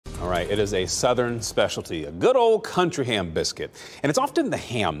right, it is a Southern specialty, a good old country ham biscuit. And it's often the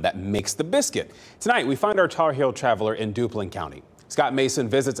ham that makes the biscuit. Tonight, we find our Tar Heel traveler in Duplin County. Scott Mason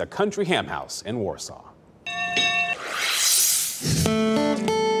visits a country ham house in Warsaw.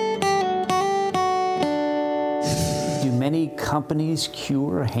 Do many companies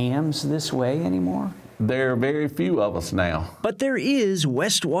cure hams this way anymore? There are very few of us now. But there is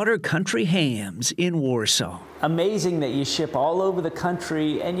Westwater Country Hams in Warsaw. Amazing that you ship all over the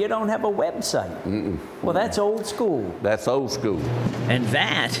country and you don't have a website. Well, that's old school. That's old school. And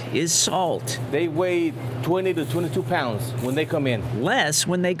that is salt. They weigh 20 to 22 pounds when they come in. Less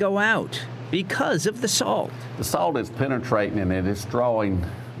when they go out because of the salt. The salt is penetrating and it is drawing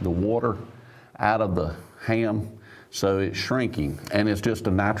the water out of the ham, so it's shrinking, and it's just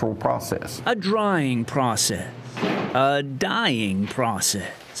a natural process. A drying process. A dying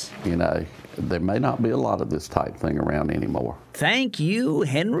process. You know, there may not be a lot of this type thing around anymore. Thank you,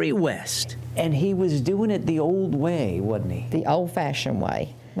 Henry West. And he was doing it the old way, wasn't he? The old-fashioned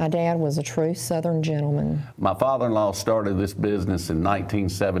way. My dad was a true Southern gentleman. My father-in-law started this business in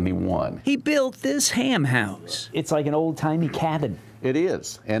 1971. He built this ham house. It's like an old-timey cabin. It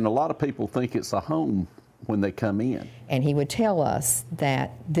is, and a lot of people think it's a home when they come in. And he would tell us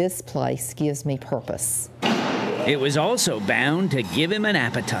that this place gives me purpose. It was also bound to give him an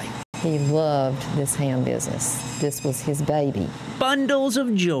appetite. He loved this ham business. This was his baby. Bundles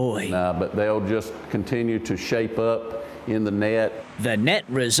of joy. But they'll just continue to shape up in the net. The net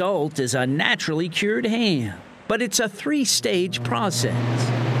result is a naturally cured ham, but it's a three-stage process.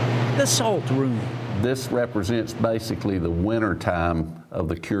 The salt room. This represents basically the winter time of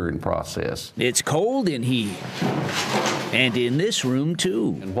the curing process. It's cold in here, and in this room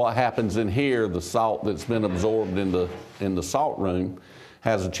too. And what happens in here, the salt that's been absorbed in the salt room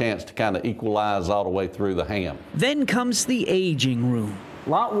has a chance to kind of equalize all the way through the ham. Then comes the aging room. A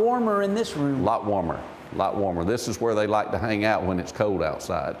lot warmer in this room. A lot warmer. A lot warmer. This is where they like to hang out when it's cold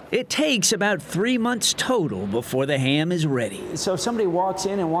outside. It takes about 3 months total before the ham is ready. So if somebody walks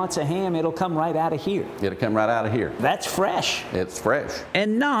in and wants a ham, it'll come right out of here. It'll come right out of here. That's fresh. It's fresh.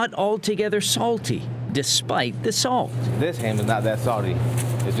 And not altogether salty, despite the salt. This ham is not that salty.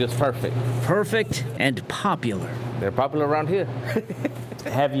 It's just perfect. Perfect and popular. They're popular around here.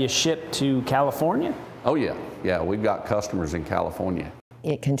 Have you shipped to California? Oh yeah, yeah, we've got customers in California.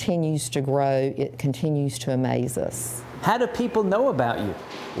 It continues to grow. It continues to amaze us. How do people know about you?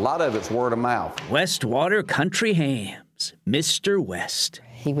 A lot of it's word of mouth. Westwater Country Hams, Mr. West.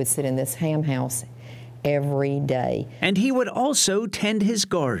 He would sit in this ham house every day. And he would also tend his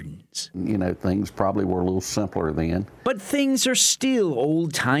gardens. You know, things probably were a little simpler then. But things are still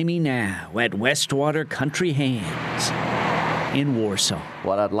old-timey now at Westwater Country Hams in Warsaw.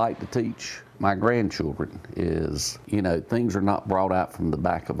 What I'd like to teach my grandchildren is, you know, things are not brought out from the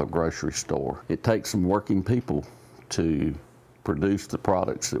back of a grocery store. It takes some working people to produce the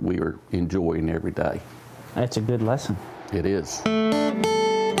products that we are enjoying every day. That's a good lesson. It is.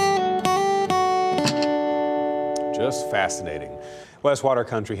 Just fascinating. Westwater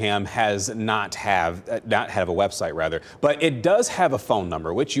Country Ham has not have a website rather, but it does have a phone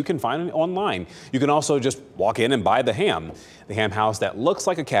number which you can find online. You can also just walk in and buy the ham. The ham house that looks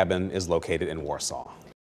like a cabin is located in Warsaw.